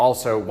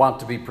also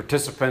want to be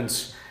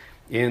participants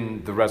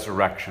in the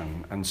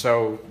resurrection. And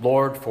so,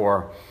 Lord,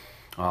 for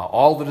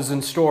all that is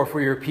in store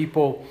for your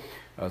people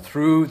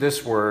through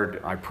this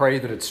word, I pray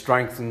that it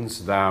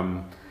strengthens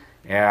them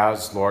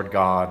as, Lord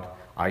God,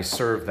 I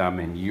serve them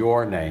in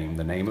your name,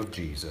 the name of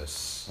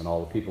Jesus. And all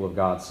the people of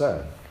God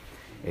said,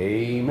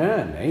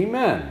 amen,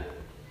 amen.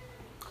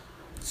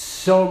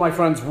 So, my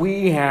friends,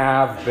 we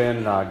have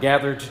been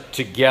gathered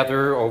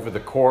together over the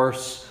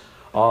course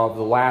of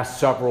the last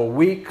several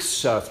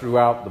weeks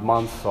throughout the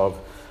month of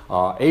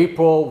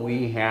April.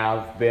 We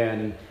have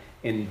been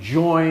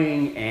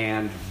enjoying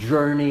and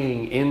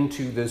journeying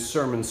into this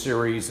sermon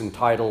series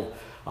entitled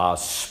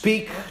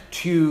Speak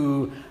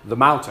to the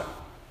Mountain.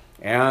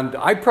 And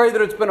I pray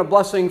that it's been a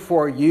blessing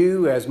for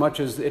you as much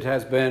as it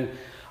has been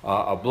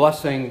a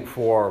blessing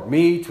for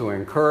me to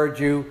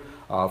encourage you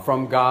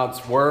from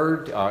God's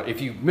Word.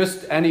 If you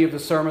missed any of the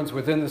sermons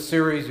within the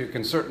series, you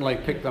can certainly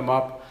pick them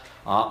up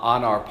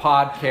on our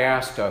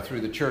podcast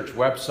through the church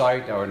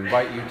website. I would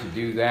invite you to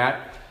do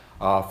that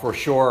for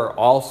sure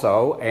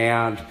also.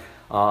 And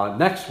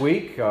next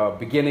week,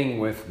 beginning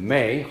with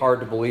May, hard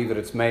to believe that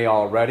it's May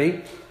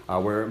already,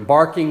 we're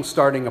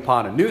starting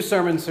upon a new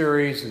sermon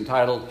series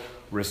entitled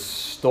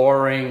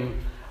Restoring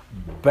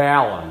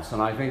Balance.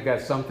 And I think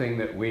that's something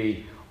that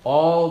we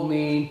all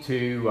need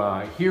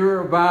to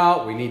hear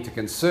about, we need to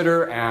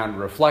consider and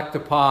reflect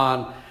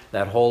upon,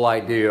 that whole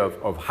idea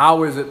of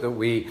how is it that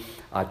we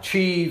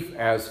achieve,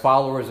 as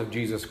followers of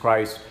Jesus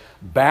Christ,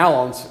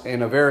 balance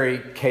in a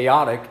very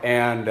chaotic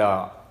and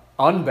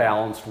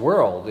unbalanced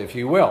world, if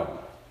you will.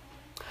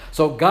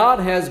 So God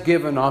has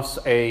given us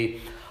a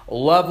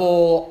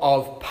level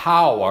of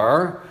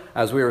power,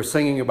 as we were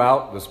singing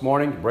about this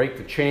morning, to break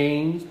the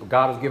chains.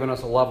 God has given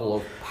us a level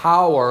of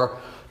power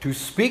to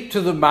speak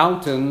to the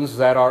mountains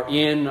that are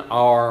in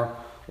our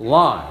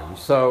lives.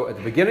 So at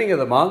the beginning of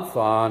the month,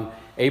 on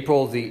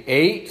April the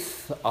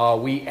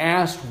 8th, we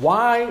asked,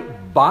 why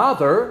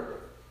bother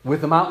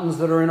with the mountains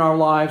that are in our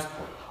lives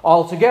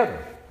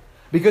altogether?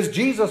 Because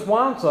Jesus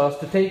wants us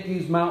to take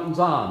these mountains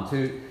on,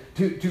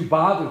 to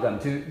bother them,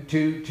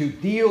 to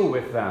deal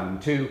with them,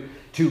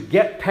 to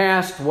get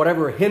past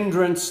whatever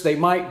hindrance they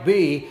might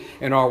be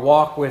in our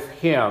walk with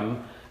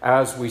Him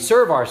as we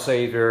serve our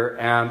Savior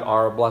and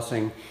are a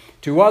blessing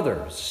to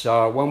others.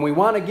 When we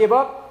want to give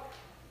up,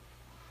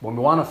 when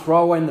we want to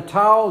throw in the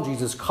towel,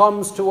 Jesus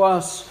comes to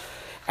us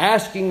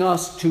asking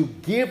us to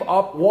give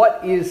up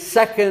what is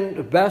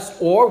second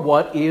best or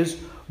what is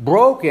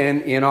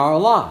broken in our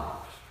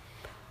lives.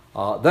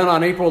 Then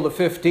on April the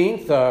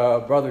 15th,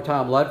 Brother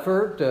Tom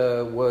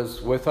Ledford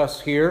was with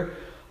us here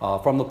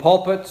from the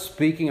pulpit,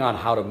 speaking on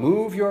how to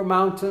move your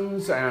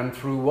mountains. And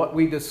through what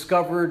we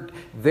discovered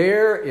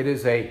there, it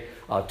is a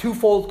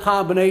twofold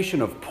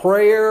combination of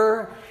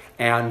prayer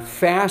and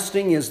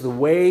fasting is the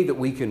way that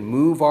we can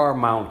move our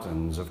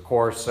mountains, of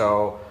course.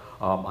 So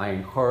I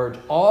encourage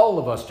all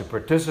of us to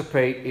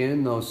participate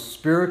in those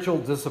spiritual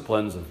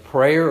disciplines of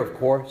prayer, of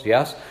course,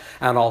 yes,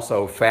 and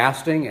also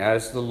fasting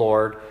as the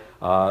Lord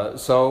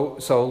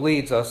so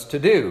leads us to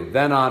do.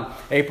 Then on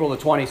April the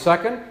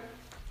 22nd,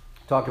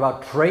 talked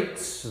about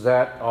traits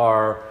that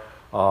are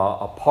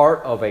a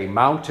part of a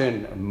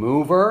mountain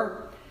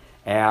mover.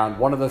 And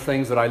one of the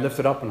things that I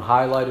lifted up and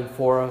highlighted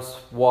for us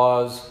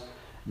was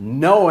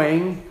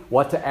knowing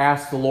what to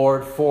ask the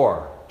Lord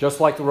for, just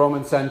like the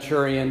Roman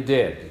centurion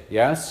did,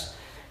 yes?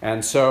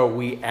 And so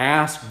we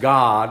ask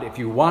God, if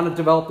you want to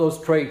develop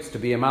those traits to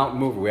be a mountain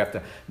mover, we have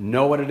to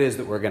know what it is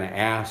that we're going to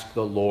ask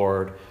the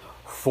Lord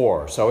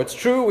for. So it's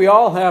true, we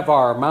all have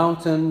our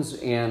mountains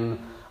in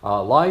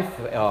life.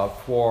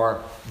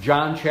 For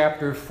John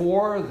chapter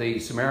 4, the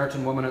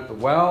Samaritan woman at the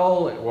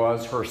well, it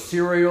was her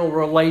serial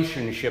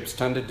relationships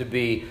tended to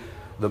be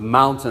the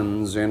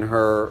mountains in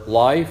her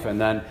life.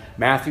 And then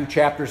Matthew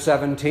chapter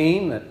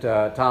 17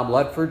 that Tom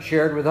Ledford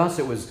shared with us,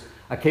 it was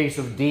a case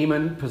of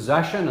demon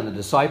possession, and the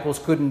disciples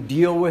couldn't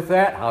deal with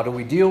that. How do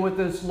we deal with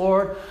this,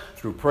 Lord?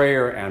 Through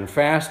prayer and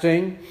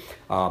fasting.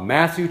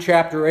 Matthew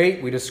chapter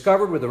 8, we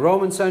discovered with the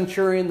Roman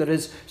centurion that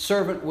his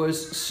servant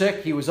was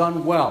sick, he was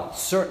unwell.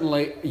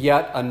 Certainly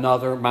yet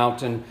another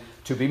mountain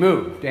to be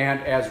moved.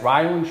 And as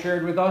Rylan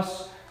shared with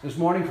us this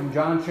morning from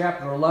John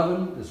chapter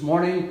 11, this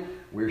morning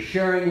we're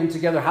sharing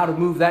together how to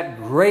move that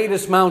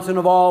greatest mountain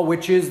of all,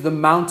 which is the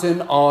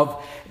mountain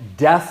of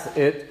death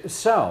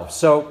itself.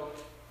 So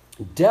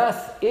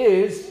death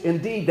is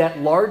indeed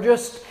that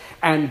largest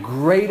and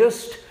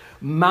greatest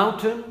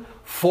mountain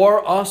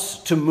for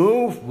us to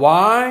move.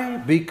 Why?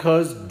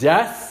 Because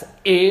death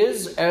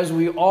is, as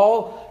we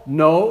all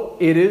know,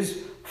 it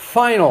is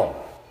final.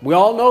 We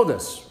all know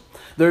this.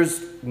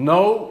 There's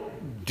no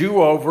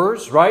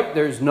do-overs, right?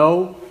 There's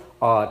no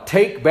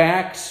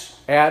take-backs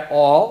at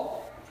all.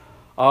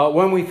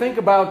 When we think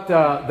about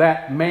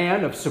that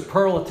man of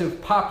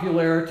superlative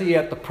popularity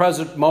at the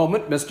present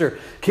moment, Mr.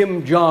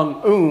 Kim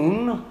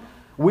Jong-un,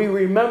 we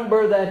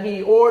remember that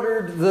he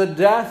ordered the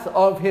death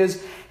of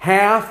his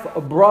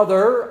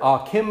half-brother,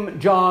 Kim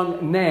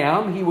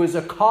Jong-nam. He was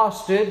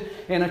accosted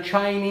in a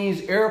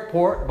Chinese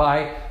airport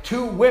by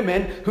two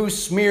women who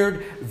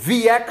smeared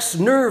VX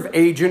nerve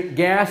agent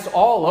gas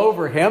all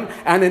over him,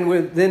 and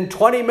within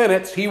 20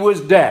 minutes he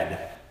was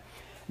dead,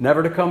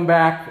 never to come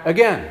back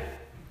again.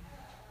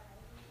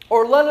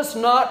 Or let us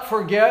not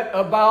forget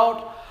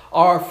about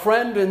our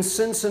friend in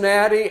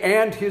Cincinnati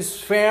and his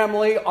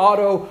family,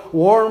 Otto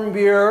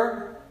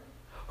Warmbier,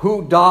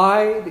 who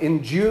died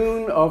in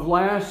June of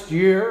last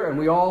year, and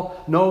we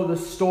all know the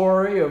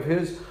story of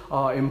his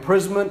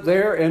imprisonment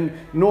there in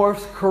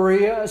North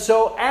Korea.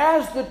 So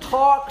as the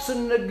talks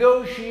and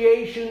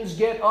negotiations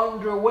get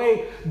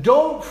underway,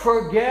 don't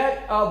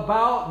forget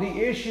about the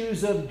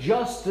issues of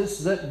justice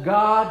that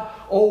God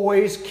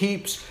always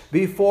keeps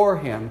before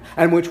Him,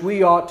 and which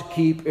we ought to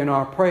keep in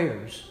our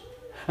prayers.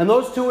 And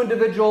those two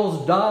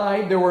individuals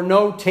died. There were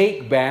no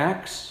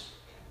take-backs.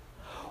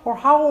 Or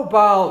how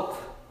about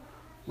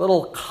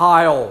little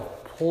Kyle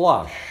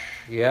Plush,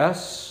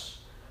 yes,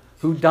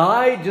 who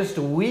died just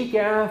a week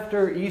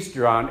after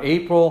Easter on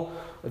April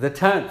the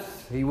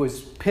 10th. He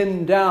was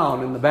pinned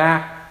down in the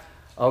back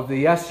of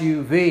the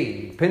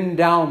SUV, pinned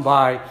down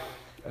by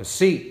a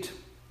seat.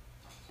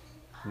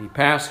 And he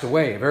passed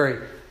away. A very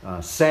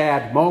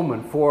sad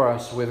moment for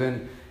us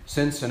within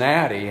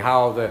Cincinnati,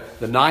 how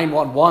the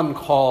 911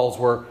 calls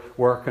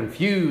were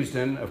confused.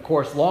 And, of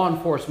course, law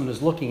enforcement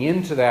is looking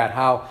into that,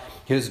 how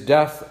his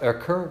death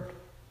occurred.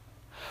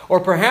 Or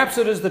perhaps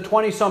it is the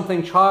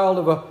 20-something child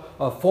of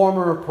a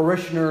former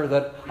parishioner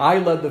that I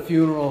led the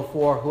funeral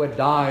for, who had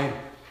died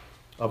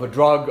of a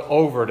drug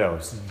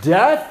overdose.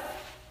 Death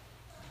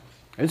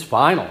is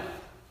final.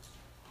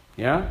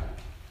 Yeah?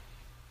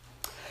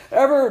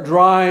 Ever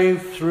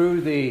drive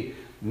through the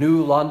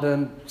New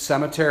London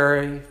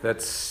Cemetery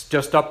that's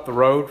just up the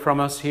road from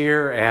us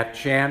here at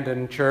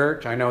Shandon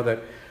Church? I know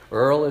that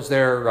Earl is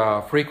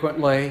there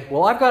frequently.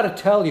 Well, I've got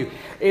to tell you,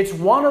 it's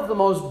one of the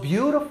most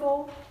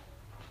beautiful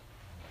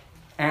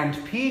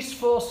and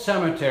peaceful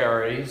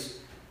cemeteries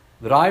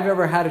that I've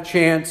ever had a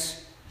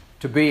chance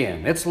to be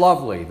in. It's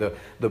lovely.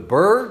 The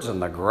birds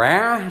and the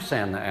grass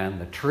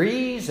and the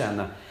trees and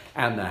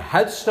the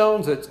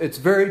headstones. It's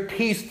very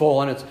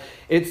peaceful, and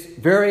it's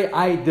very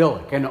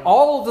idyllic. And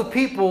all of the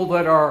people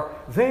that are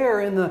there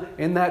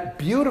in that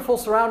beautiful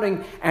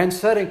surrounding and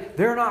setting,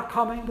 they're not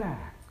coming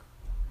back.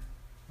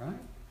 Right?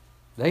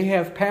 They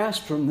have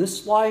passed from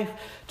this life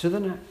to the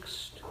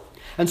next.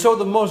 And so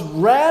the most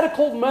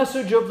radical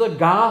message of the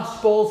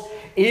Gospels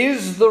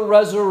is the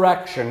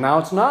resurrection. Now,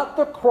 it's not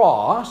the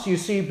cross, you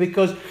see,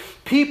 because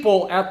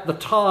people at the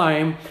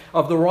time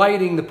of the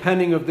writing, the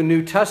penning of the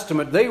New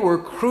Testament, they were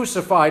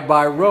crucified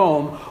by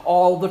Rome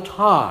all the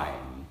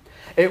time.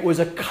 It was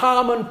a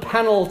common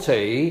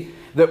penalty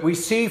that we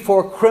see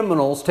for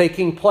criminals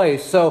taking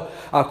place. So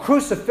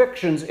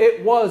crucifixions,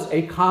 it was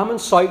a common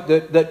sight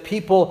that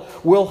people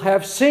will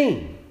have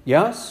seen.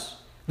 Yes?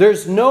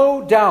 There's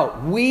no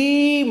doubt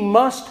we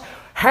must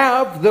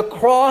have the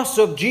cross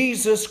of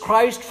Jesus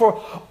Christ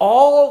for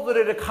all that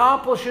it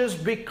accomplishes,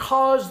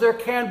 because there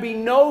can be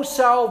no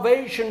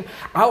salvation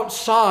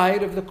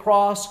outside of the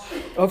cross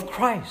of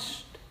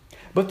Christ.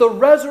 But the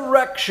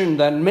resurrection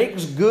then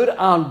makes good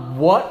on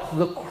what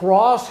the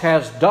cross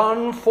has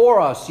done for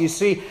us. You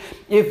see,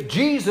 if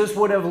Jesus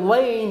would have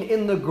lain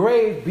in the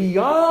grave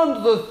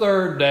beyond the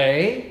third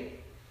day,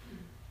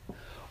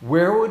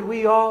 where would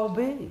we all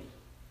be?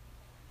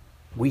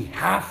 We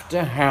have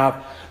to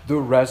have the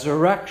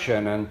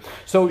resurrection. And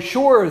so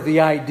sure, the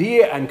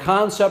idea and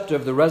concept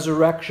of the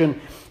resurrection,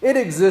 it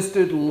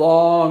existed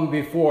long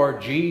before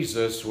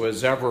Jesus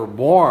was ever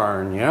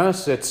born.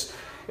 Yes, it's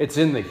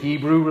in the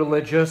Hebrew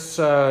religious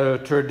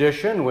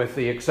tradition, with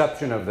the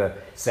exception of the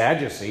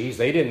Sadducees.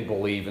 They didn't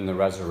believe in the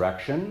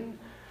resurrection.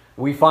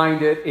 We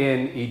find it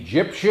in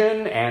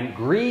Egyptian and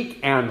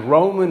Greek and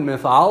Roman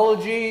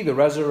mythology, the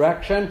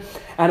resurrection,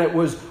 and it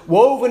was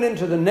woven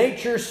into the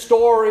nature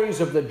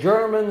stories of the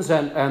Germans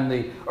and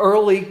the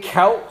early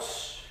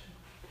Celts.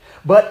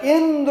 But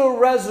in the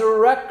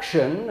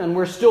resurrection, and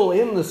we're still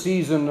in the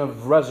season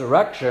of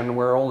resurrection,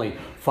 we're only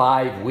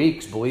 5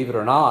 weeks, believe it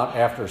or not,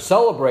 after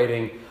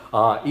celebrating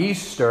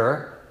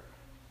Easter,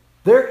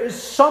 there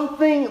is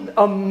something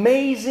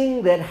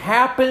amazing that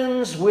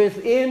happens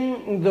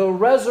within the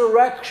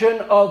resurrection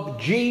of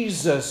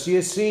Jesus,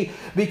 you see,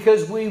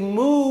 because we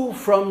move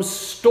from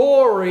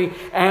story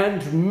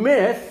and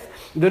myth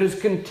that is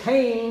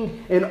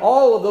contained in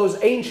all of those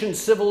ancient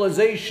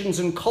civilizations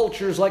and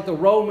cultures like the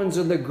Romans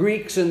and the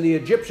Greeks and the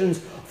Egyptians,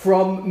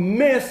 from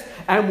myth,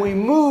 and we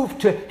move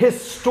to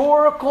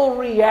historical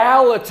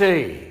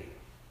reality.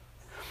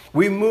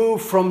 We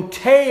move from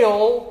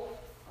tale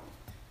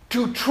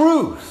to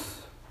truth.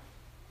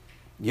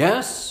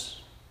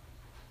 Yes?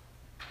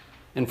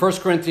 In 1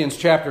 Corinthians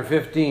chapter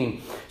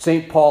 15,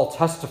 St. Paul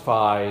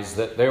testifies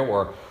that there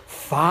were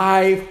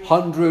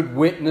 500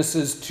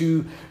 witnesses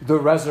to the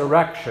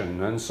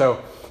resurrection. And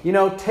so,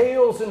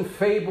 tales and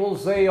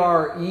fables, they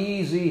are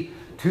easy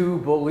to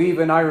believe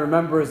in. I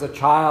remember as a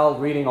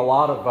child reading a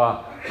lot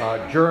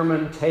of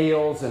German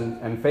tales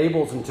and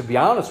fables, and to be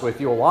honest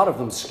with you, a lot of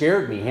them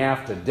scared me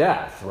half to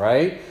death,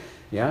 right?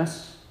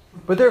 Yes?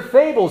 But they're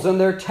fables and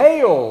they're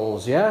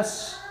tales,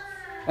 yes?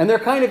 And they're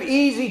kind of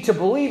easy to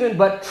believe in,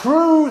 but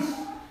truth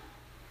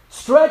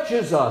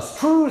stretches us.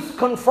 Truth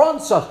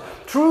confronts us.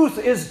 Truth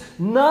is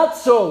not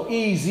so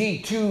easy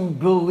to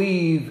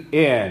believe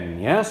in.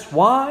 Yes?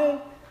 Why?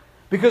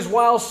 Because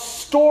while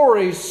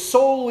stories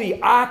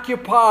solely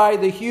occupy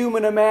the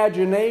human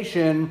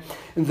imagination,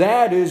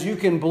 that is, you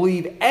can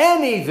believe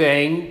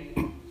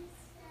anything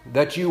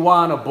that you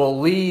want to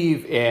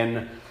believe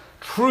in,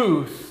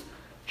 truth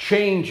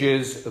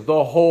changes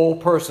the whole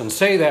person.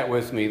 Say that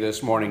with me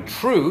this morning.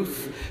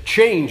 Truth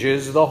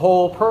changes the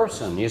whole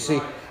person. You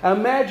see,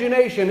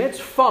 imagination, it's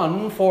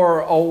fun for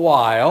a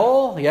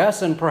while,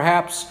 yes, and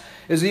perhaps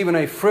is even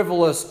a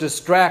frivolous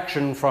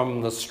distraction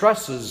from the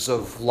stresses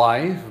of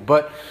life,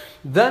 but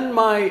then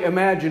my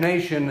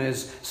imagination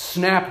is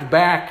snapped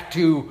back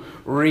to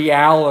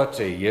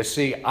reality. You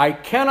see, I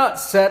cannot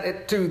set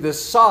it to the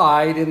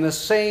side in the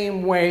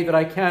same way that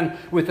I can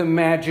with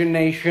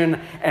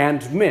imagination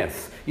and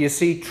myth. You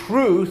see,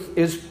 truth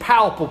is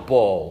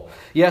palpable.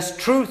 Yes,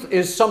 truth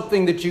is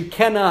something that you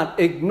cannot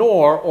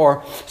ignore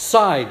or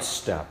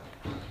sidestep.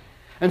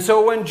 And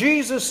so when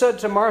Jesus said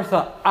to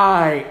Martha,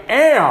 "I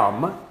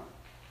am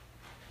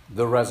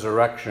the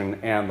resurrection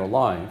and the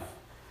life,"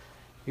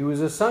 he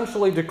was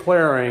essentially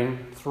declaring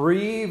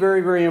three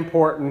very, very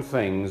important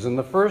things. And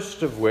the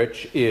first of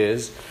which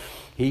is,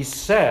 he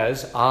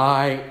says,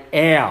 "I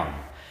am."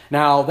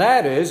 Now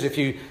that is, if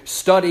you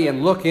study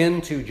and look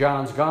into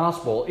John's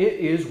Gospel, it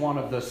is one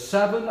of the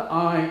 7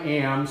 I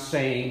am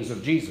sayings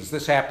of Jesus.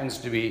 This happens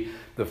to be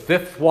the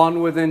 5th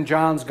one within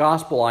John's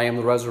Gospel. I am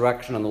the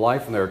resurrection and the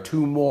life, and there are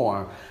 2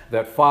 more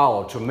that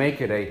follow to make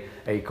it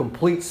a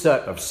complete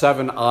set of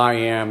 7 I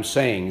am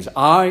sayings.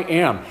 I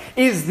am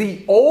is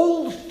the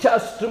Old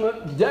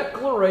Testament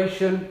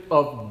declaration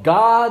of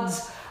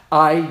God's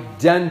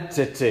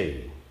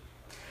identity.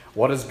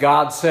 What does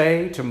God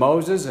say to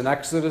Moses in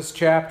Exodus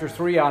chapter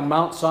 3 on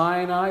Mount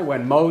Sinai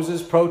when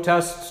Moses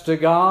protests to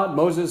God?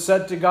 Moses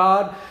said to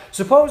God,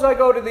 "Suppose I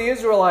go to the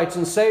Israelites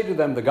and say to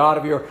them, 'The God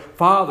of your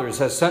fathers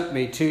has sent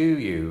me to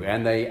you,'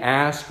 and they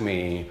ask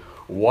me,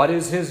 'What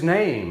is his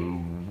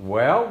name?'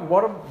 Well,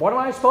 what am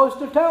I supposed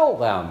to tell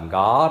them,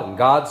 God?" And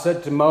God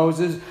said to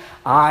Moses,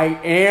 "I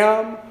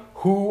am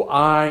who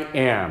I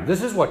am."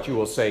 This is what you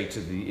will say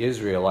to the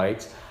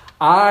Israelites.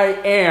 "I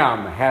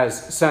am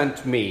has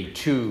sent me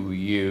to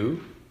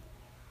you."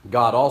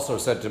 God also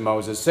said to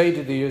Moses, "Say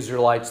to the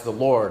Israelites, 'The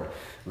Lord,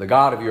 the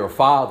God of your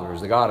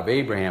fathers, the God of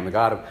Abraham, the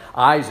God of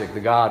Isaac,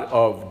 the God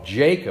of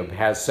Jacob,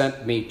 has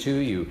sent me to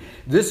you.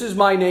 This is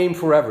my name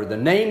forever, the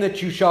name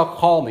that you shall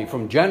call me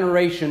from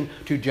generation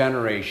to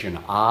generation.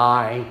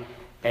 I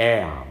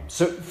am."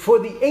 So for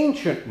the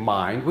ancient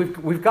mind,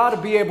 we've got to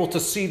be able to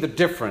see the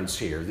difference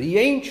here. The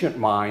ancient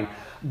mind,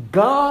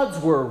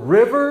 gods were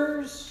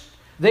rivers,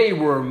 they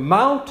were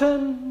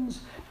mountains,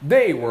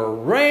 they were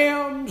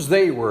rams,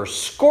 they were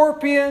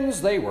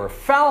scorpions, they were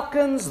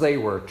falcons, they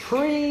were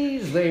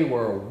trees, they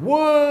were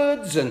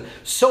woods, and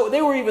so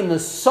they were even the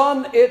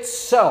sun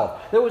itself.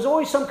 There was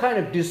always some kind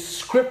of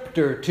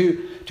descriptor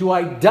to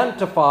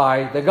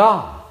identify the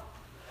God.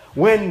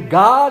 When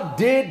God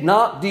did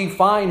not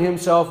define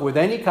himself with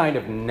any kind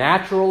of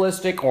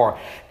naturalistic or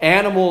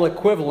animal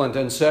equivalent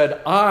and said,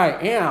 "I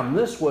am,"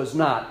 this was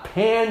not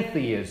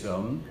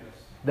pantheism.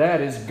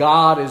 That is,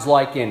 God is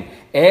like in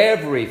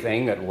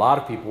everything that a lot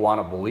of people want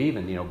to believe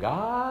in. You know,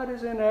 God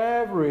is in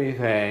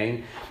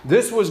everything.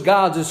 This was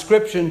God's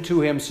ascription to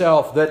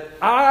himself, that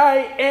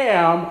I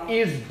am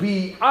is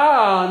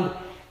beyond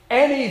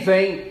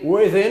anything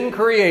within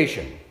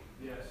creation.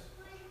 Yes.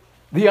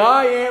 The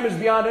I am is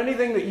beyond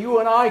anything that you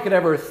and I could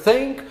ever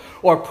think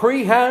or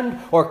prehend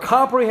or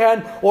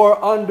comprehend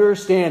or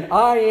understand.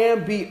 I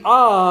am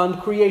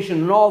beyond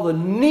creation and all the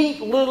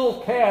neat little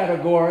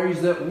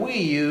categories that we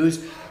use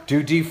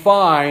to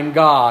define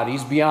God.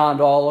 He's beyond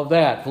all of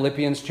that.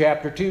 Philippians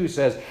chapter 2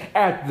 says,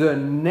 "At the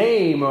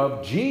name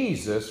of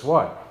Jesus,"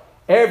 what?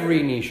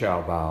 "Every knee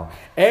shall bow,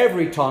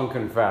 every tongue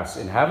confess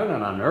in heaven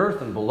and on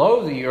earth and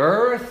below the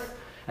earth,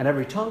 and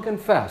every tongue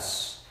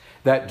confess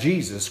that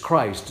Jesus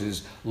Christ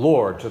is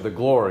Lord to the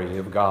glory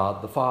of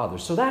God the Father."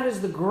 So that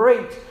is the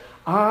great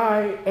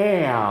I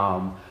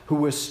am who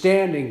was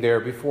standing there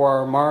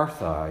before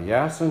Martha,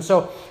 yes? And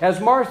so as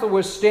Martha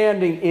was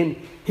standing in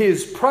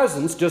his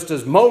presence, just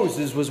as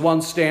Moses was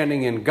once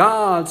standing in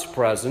God's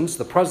presence,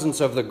 the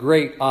presence of the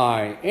great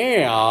I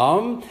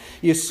am,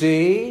 you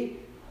see,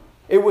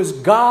 it was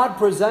God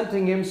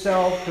presenting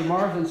himself to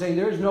Martha and saying,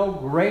 "There's no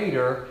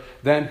greater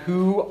than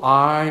who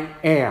I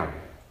am."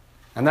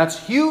 And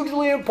that's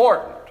hugely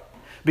important.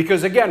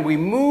 Because again, we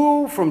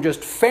move from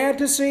just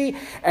fantasy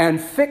and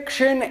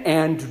fiction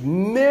and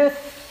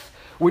myth,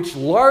 which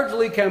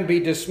largely can be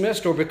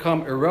dismissed or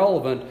become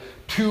irrelevant,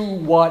 to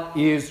what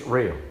is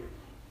real.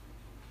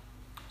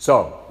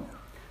 So,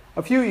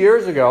 a few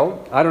years ago,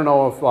 I don't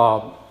know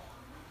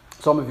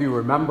Some of you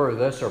remember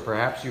this, or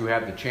perhaps you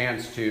had the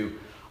chance to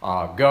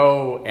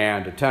go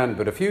and attend.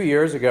 But a few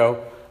years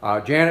ago,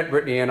 Janet,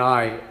 Brittany, and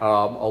I,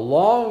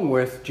 along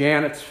with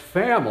Janet's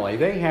family,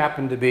 they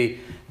happened to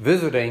be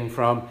visiting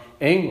from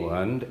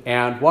England.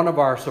 And one of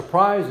our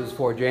surprises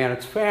for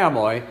Janet's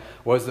family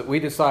was that we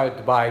decided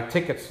to buy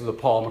tickets to the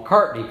Paul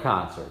McCartney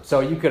concert. So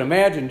you can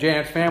imagine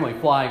Janet's family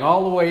flying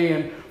all the way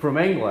in from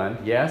England,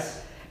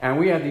 yes. And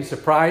we had these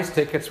surprise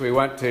tickets. We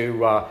went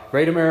to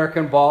Great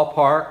American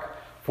Ballpark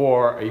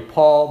for a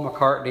Paul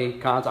McCartney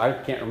concert.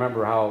 I can't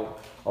remember how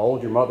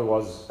old your mother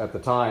was at the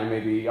time,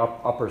 maybe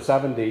upper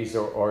 70s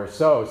or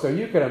so. So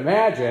you can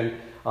imagine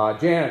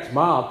Janet's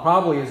mom,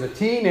 probably as a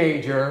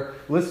teenager,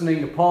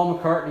 listening to Paul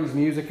McCartney's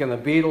music and the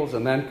Beatles,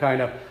 and then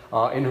kind of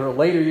in her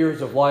later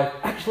years of life,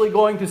 actually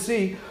going to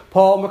see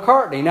Paul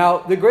McCartney. Now,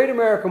 the Great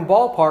American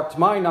Ballpark, to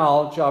my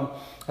knowledge,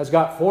 has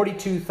got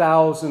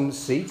 42,000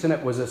 seats, and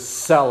it was a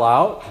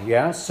sellout.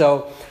 Yes,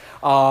 so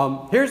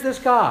here's this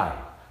guy,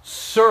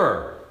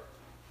 Sir.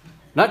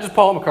 Not just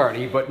Paul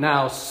McCartney, but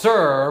now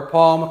Sir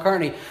Paul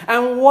McCartney.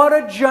 And what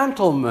a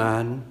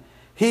gentleman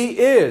he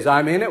is.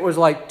 I mean, it was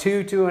like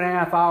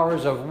 2.5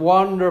 hours of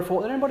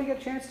wonderful... Did anybody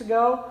get a chance to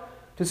go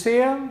to see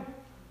him?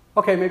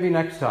 Okay, maybe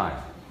next time.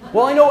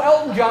 Well, I know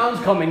Elton John's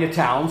coming to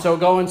town, so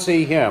go and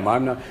see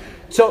him.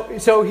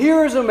 So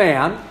here's a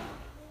man,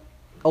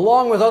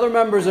 along with other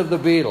members of the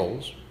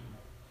Beatles,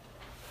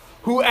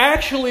 who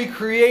actually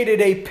created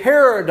a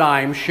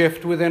paradigm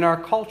shift within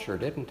our culture,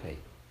 didn't he?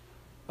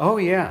 Oh,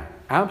 yeah.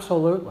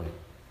 Absolutely.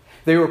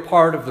 They were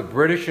part of the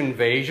British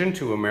invasion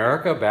to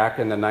America back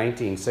in the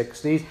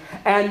 1960s,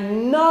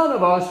 and none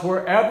of us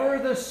were ever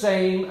the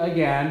same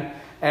again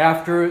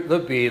after the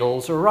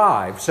Beatles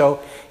arrived.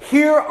 So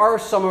here are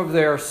some of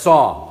their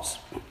songs.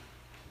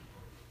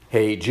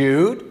 Hey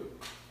Jude. Do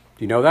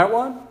you know that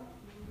one?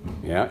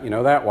 Yeah, you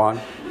know that one.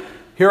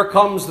 Here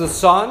Comes the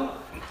Sun.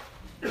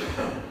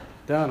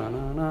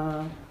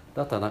 Da-na-na-na,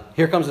 da-da-na.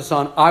 Here Comes the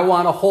Sun. I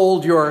Want to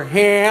Hold Your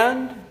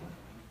Hand.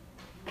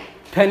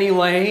 Penny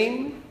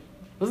Lane.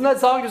 Doesn't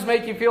that song just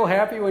make you feel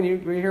happy when you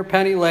hear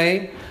Penny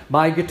Lane?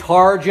 My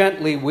Guitar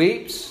Gently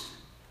Weeps.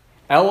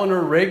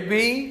 Eleanor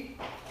Rigby.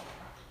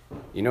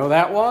 You know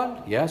that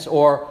one? Yes.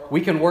 Or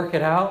We Can Work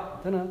It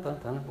Out.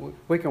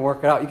 We Can Work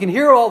It Out. You can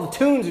hear all the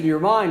tunes in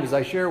your mind as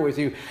I share with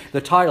you the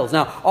titles.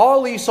 Now,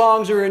 all these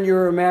songs are in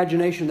your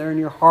imagination. They're in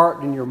your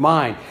heart and your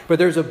mind. But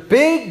there's a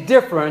big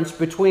difference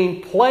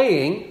between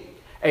playing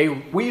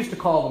we used to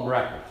call them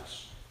records.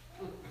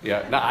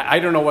 Yeah, now, I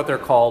don't know what they're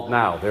called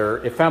now.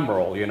 They're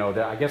ephemeral,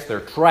 I guess they're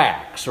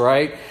tracks,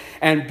 right?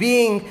 And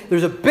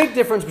there's a big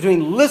difference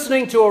between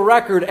listening to a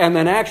record and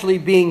then actually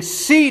being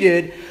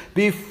seated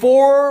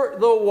before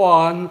the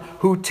one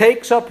who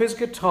takes up his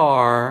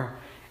guitar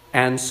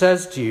and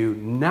says to you,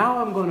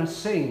 now I'm going to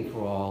sing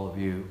for all of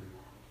you,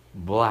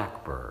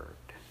 Blackbird.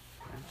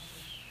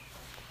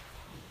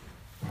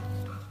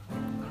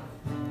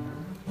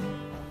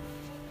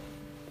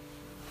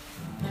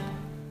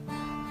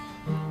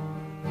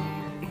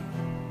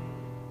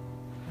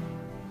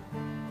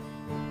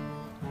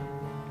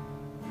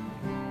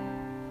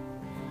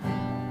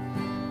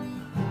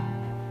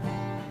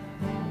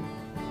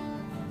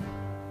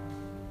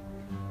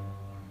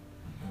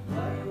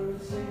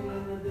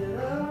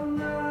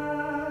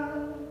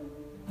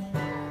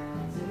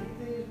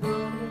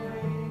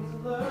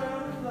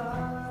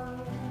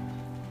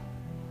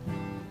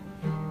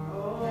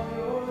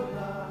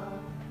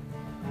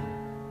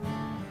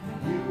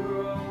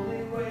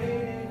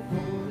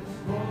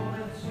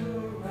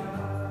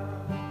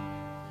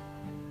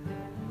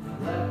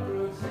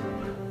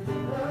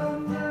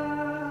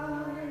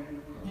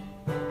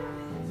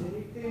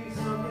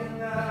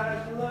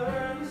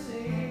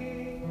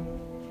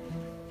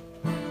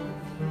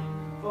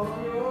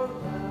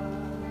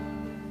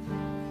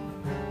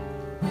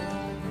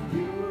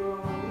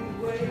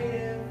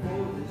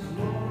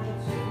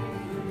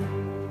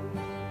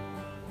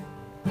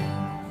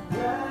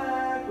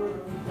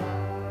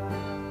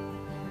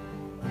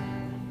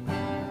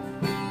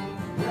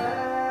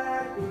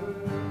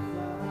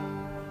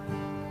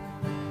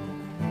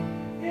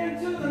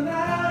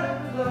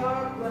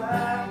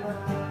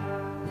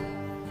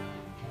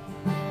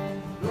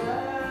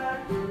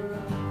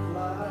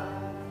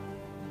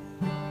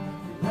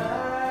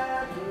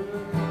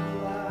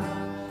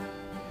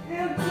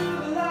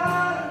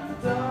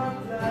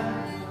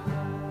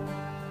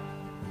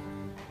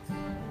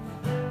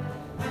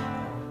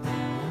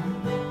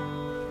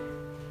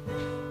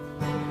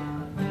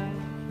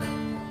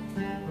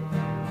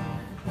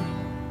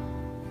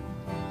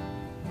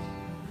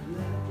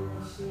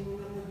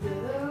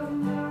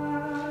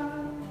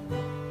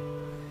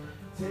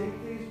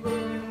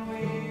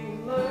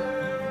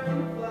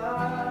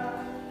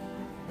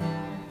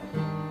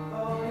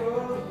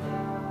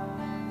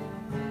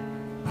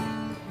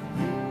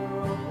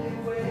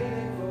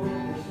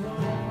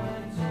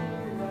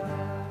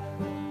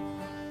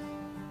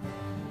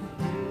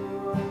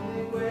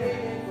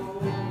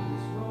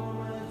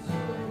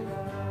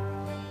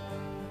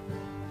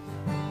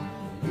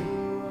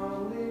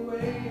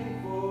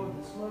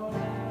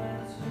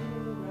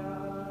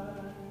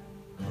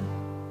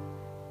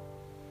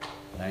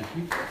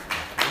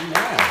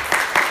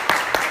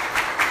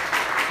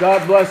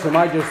 God bless him.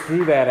 I just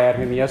threw that at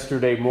him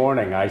yesterday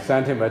morning. I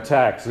sent him a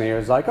text, and he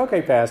was like,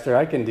 okay, Pastor,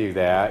 I can do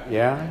that.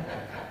 Yeah?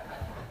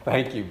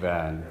 Thank you,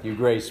 Ben. You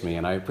grace me,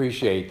 and I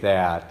appreciate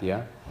that.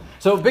 Yeah?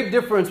 So big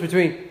difference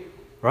between,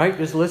 right,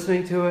 just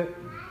listening to it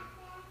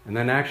and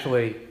then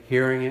actually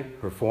hearing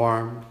it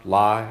performed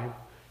live.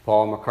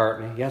 Paul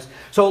McCartney, yes?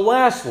 So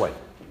lastly,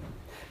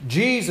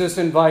 Jesus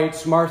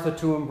invites Martha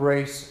to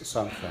embrace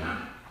something.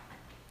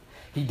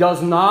 He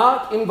does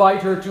not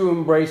invite her to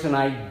embrace an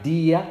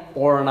idea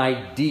or an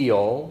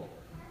ideal.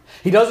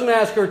 He doesn't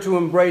ask her to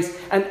embrace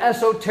an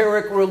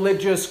esoteric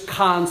religious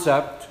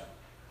concept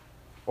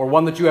or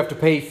one that you have to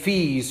pay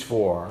fees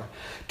for.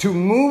 To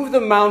move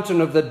the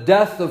mountain of the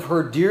death of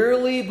her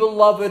dearly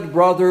beloved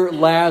brother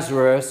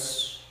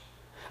Lazarus.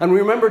 And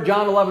remember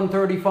John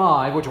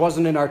 11:35, which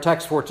wasn't in our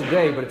text for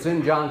today, but it's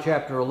in John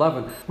chapter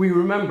 11. We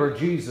remember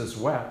Jesus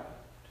wept.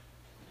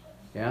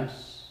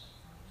 Yes?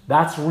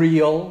 That's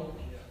real.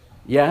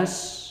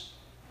 Yes?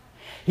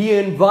 He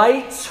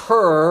invites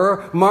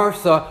her,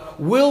 Martha,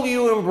 will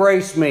you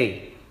embrace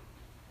me?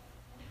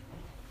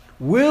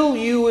 Will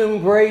you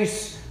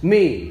embrace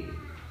me?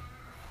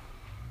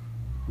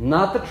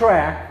 Not the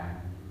track,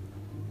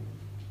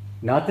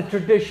 not the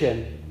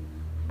tradition,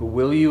 but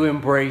will you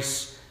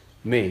embrace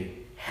me?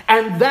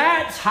 And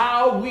that's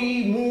how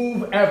we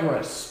move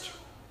Everest.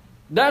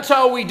 That's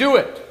how we do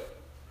it.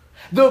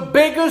 The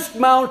biggest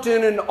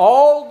mountain in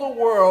all the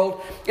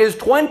world is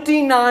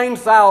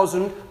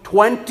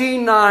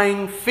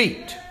 29,029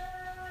 feet.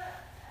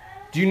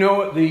 Do you know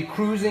what the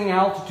cruising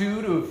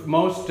altitude of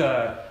most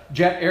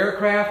jet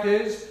aircraft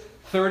is?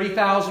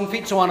 30,000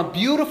 feet. So on a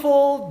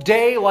beautiful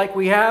day like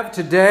we have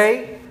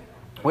today,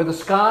 where the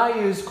sky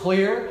is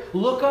clear,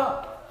 look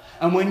up.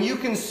 And when you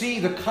can see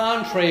the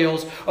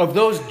contrails of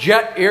those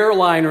jet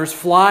airliners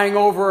flying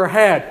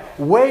overhead,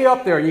 way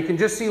up there, you can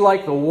just see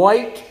like the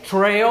white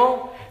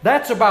trail.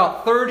 That's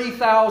about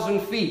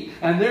 30,000 feet.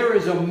 And there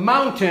is a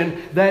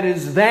mountain that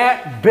is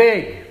that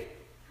big.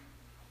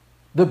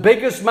 The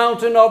biggest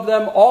mountain of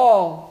them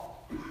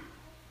all.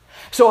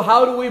 So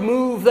how do we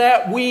move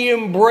that? We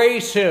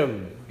embrace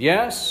Him.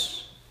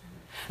 Yes?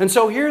 And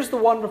so here's the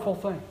wonderful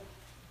thing.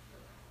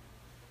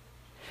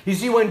 You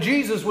see, when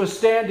Jesus was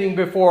standing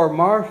before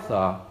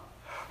Martha,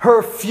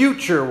 her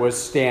future was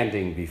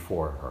standing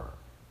before her.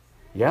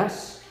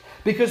 Yes?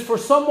 Because for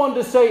someone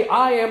to say,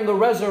 I am the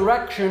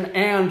resurrection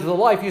and the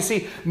life, you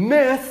see,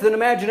 myth and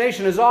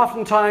imagination is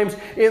oftentimes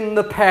in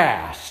the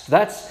past.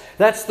 That's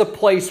the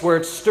place where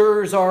it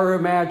stirs our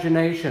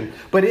imagination.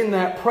 But in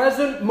that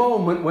present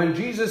moment when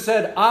Jesus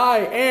said,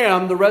 I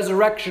am the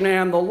resurrection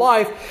and the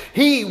life,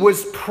 He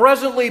was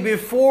presently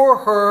before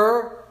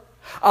her,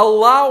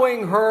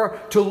 allowing her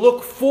to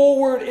look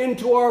forward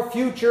into our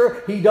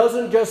future. He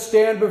doesn't just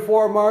stand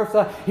before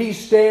Martha, He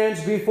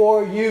stands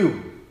before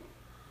you.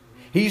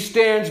 He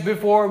stands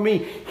before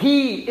me.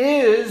 He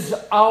is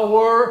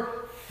our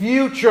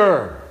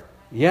future.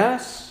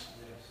 Yes?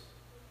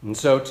 And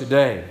so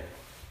today,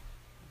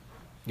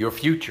 your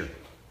future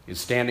is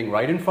standing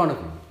right in front of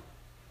you,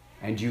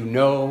 and you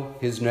know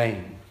His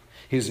name.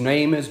 His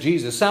name is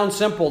Jesus. Sounds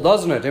simple,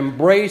 doesn't it?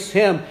 Embrace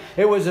Him.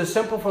 It was as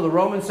simple for the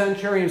Roman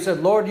centurion who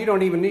said, Lord, you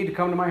don't even need to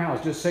come to my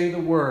house. Just say the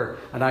word,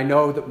 and I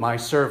know that my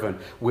servant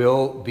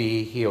will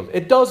be healed.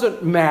 It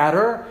doesn't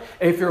matter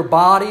if your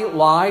body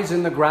lies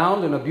in the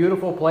ground in a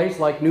beautiful place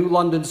like New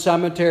London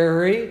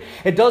Cemetery.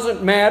 It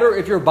doesn't matter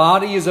if your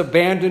body is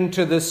abandoned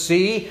to the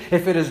sea,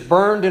 if it is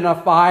burned in a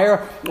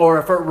fire, or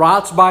if it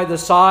rots by the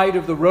side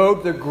of the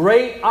road. The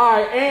great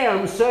I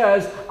Am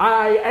says,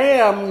 I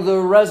am the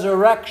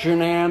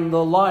resurrection and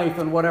the life,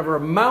 and whatever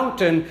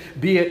mountain,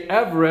 be it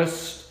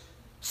Everest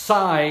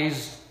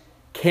size,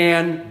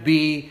 can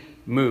be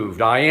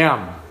moved. I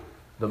am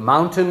the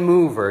mountain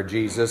mover,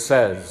 Jesus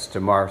says to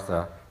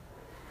Martha.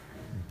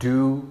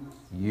 Do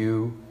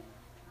you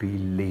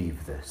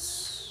believe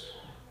this?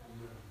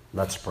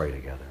 Let's pray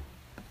together.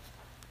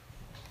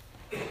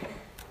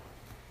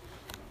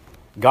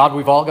 God,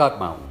 we've all got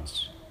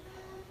mountains.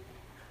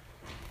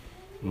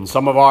 And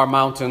some of our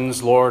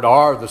mountains, Lord,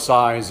 are the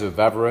size of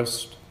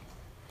Everest.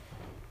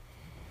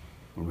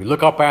 And we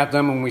look up at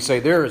them and we say,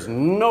 there is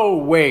no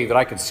way that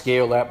I could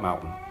scale that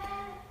mountain.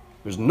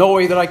 There's no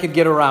way that I could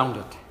get around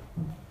it.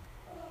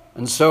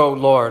 And so,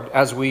 Lord,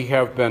 as we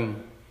have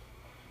been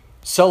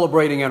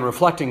celebrating and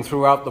reflecting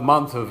throughout the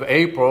month of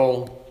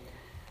April,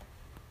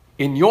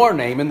 in your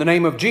name, in the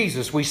name of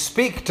Jesus, we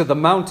speak to the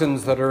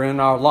mountains that are in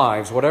our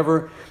lives,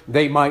 whatever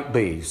they might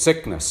be: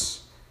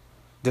 sickness,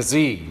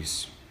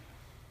 disease,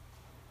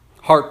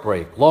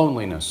 heartbreak,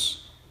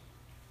 loneliness,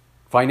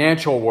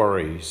 financial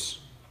worries,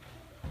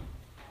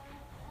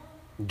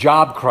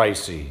 job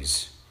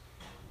crises.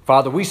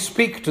 Father, we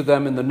speak to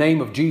them in the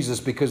name of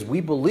Jesus because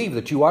we believe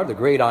that you are the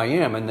great I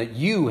Am and that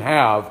you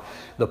have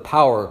the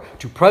power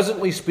to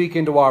presently speak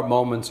into our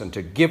moments and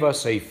to give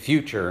us a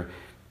future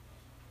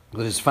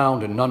that is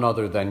found in none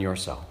other than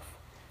yourself.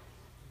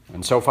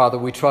 And so, Father,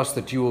 we trust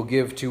that you will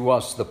give to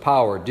us the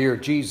power, dear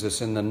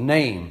Jesus, in the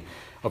name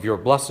of your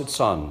blessed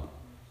Son,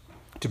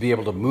 to be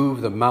able to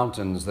move the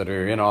mountains that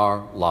are in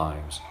our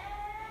lives.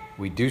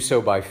 We do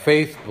so by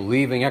faith,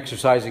 believing,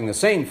 exercising the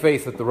same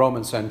faith that the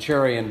Roman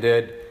centurion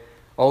did.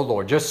 Oh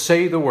Lord, just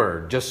say the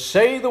word. Just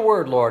say the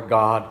word, Lord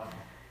God,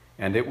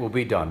 and it will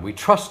be done. We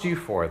trust you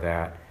for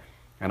that,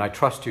 and I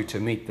trust you to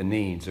meet the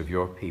needs of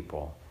your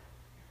people.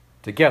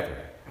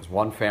 Together, as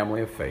one family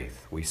of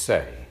faith, we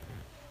say,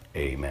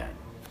 Amen.